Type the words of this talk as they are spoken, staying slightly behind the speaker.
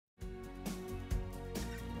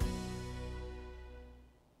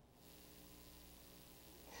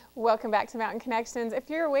Welcome back to Mountain Connections. If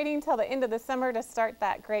you're waiting till the end of the summer to start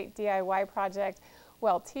that great DIY project,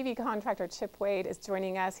 well, TV contractor Chip Wade is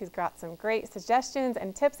joining us. He's got some great suggestions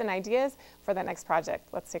and tips and ideas for the next project.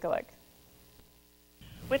 Let's take a look.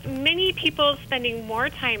 With many people spending more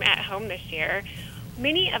time at home this year,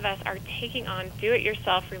 many of us are taking on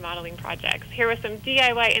do-it-yourself remodeling projects. Here with some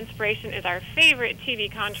DIY inspiration is our favorite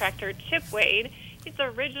TV contractor, Chip Wade. He's the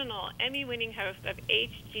original Emmy-winning host of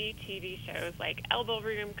HGTV shows like Elbow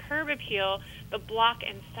Room, Curb Appeal, The Block,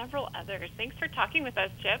 and several others. Thanks for talking with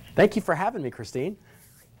us, Chip. Thank you for having me, Christine.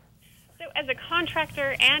 So as a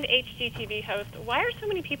contractor and HGTV host, why are so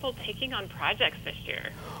many people taking on projects this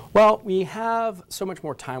year? Well, we have so much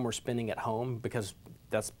more time we're spending at home because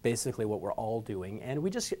that's basically what we're all doing. And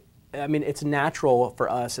we just, I mean, it's natural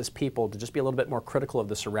for us as people to just be a little bit more critical of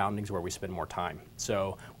the surroundings where we spend more time.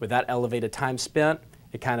 So with that elevated time spent,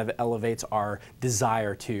 it kind of elevates our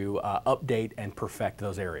desire to update and perfect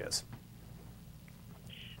those areas.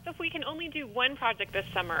 So if we can only do one project this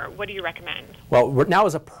summer, what do you recommend? Well, now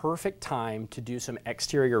is a perfect time to do some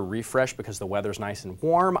exterior refresh because the weather's nice and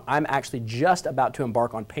warm. I'm actually just about to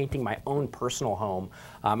embark on painting my own personal home.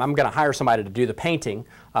 I'm going to hire somebody to do the painting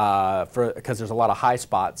because there's a lot of high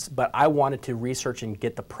spots, but I wanted to research and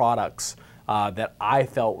get the products that I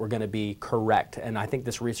felt were going to be correct, and I think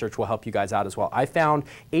this research will help you guys out as well. I found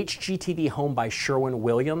HGTV Home by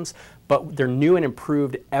Sherwin-Williams, but their new and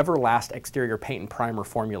improved Everlast exterior paint and primer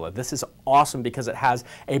formula. This is awesome because it has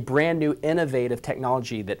a brand new innovative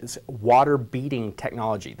technology that is water beading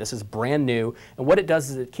technology. This is brand new, and what it does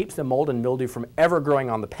is it keeps the mold and mildew from ever growing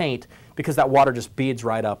on the paint because that water just beads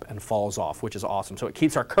right up and falls off, which is awesome. So it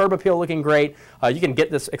keeps our curb appeal looking great. You can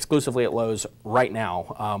get this exclusively at Lowe's right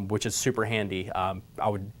now, which is super handy. I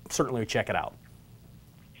would certainly check it out.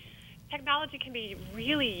 Technology can be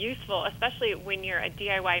really useful, especially when you're a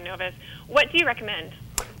DIY novice. What do you recommend?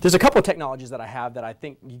 There's a couple of technologies that I have that I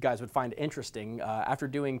think you guys would find interesting. After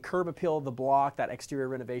doing Curb Appeal, The Block, that exterior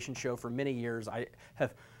renovation show for many years, I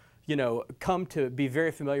have come to be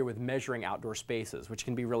very familiar with measuring outdoor spaces, which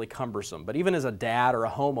can be really cumbersome. But even as a dad or a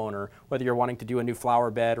homeowner, whether you're wanting to do a new flower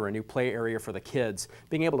bed or a new play area for the kids,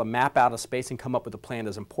 being able to map out a space and come up with a plan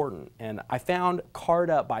is important. And I found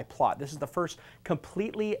Carta by Plot. This is the first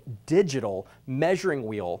completely digital measuring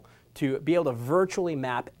wheel to be able to virtually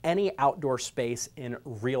map any outdoor space in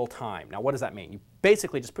real time. Now, what does that mean? You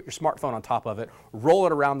basically just put your smartphone on top of it, roll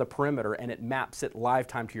it around the perimeter, and it maps it live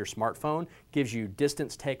time to your smartphone, gives you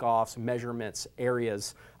distance takeoffs, measurements,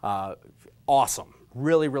 areas. Awesome.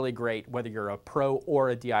 Really, really great. Whether you're a pro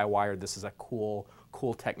or a DIYer, this is a cool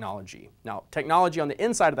technology. Now, technology on the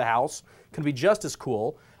inside of the house can be just as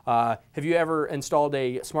cool. Have you ever installed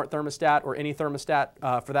a smart thermostat or any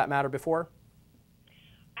thermostat for that matter before?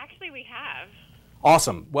 Actually, we have.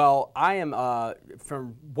 Awesome. Well, I am,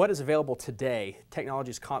 from what is available today,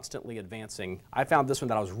 technology is constantly advancing. I found this one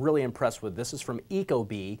that I was really impressed with. This is from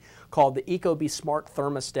Ecobee, called the Ecobee Smart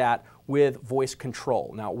Thermostat with Voice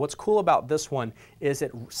Control. Now, what's cool about this one is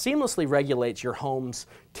it seamlessly regulates your home's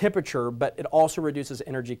temperature, but it also reduces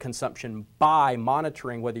energy consumption by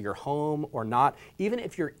monitoring whether you're home or not, even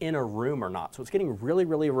if you're in a room or not. So it's getting really,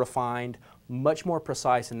 really refined, much more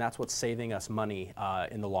precise, and that's what's saving us money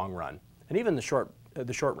in the long run. And even the short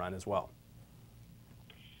run as well.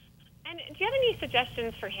 And do you have any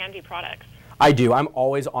suggestions for handy products? I do. I'm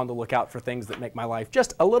always on the lookout for things that make my life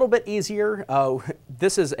just a little bit easier.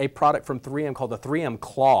 This is a product from 3M called the 3M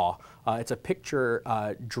Claw. It's a picture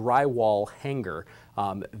drywall hanger.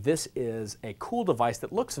 This is a cool device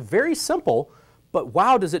that looks very simple, but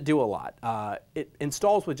wow, does it do a lot. It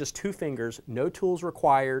installs with just 2 fingers, no tools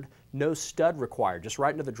required, no stud required, just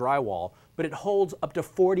right into the drywall, but it holds up to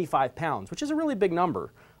 45 pounds, which is a really big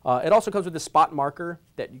number. It also comes with a spot marker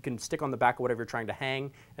that you can stick on the back of whatever you're trying to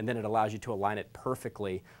hang, and then it allows you to align it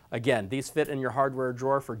perfectly. Again, these fit in your hardware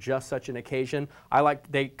drawer for just such an occasion.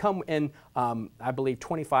 They come in, I believe,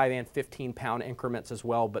 25 and 15 pound increments as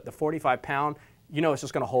well, but the 45 pound, you know it's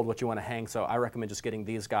just going to hold what you want to hang, so I recommend just getting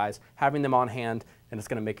these guys, having them on hand, and it's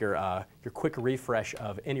going to make your quick refresh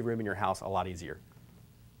of any room in your house a lot easier.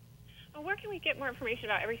 Where can we get more information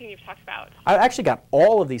about everything you've talked about? I've actually got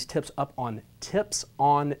all of these tips up on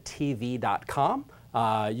tipsontv.com.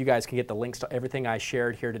 You guys can get the links to everything I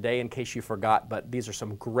shared here today in case you forgot, but these are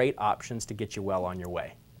some great options to get you well on your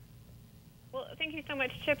way. Well, thank you so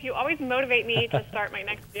much, Chip. You always motivate me to start my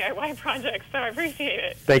next DIY project, so I appreciate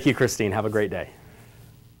it. Thank you, Christine. Have a great day.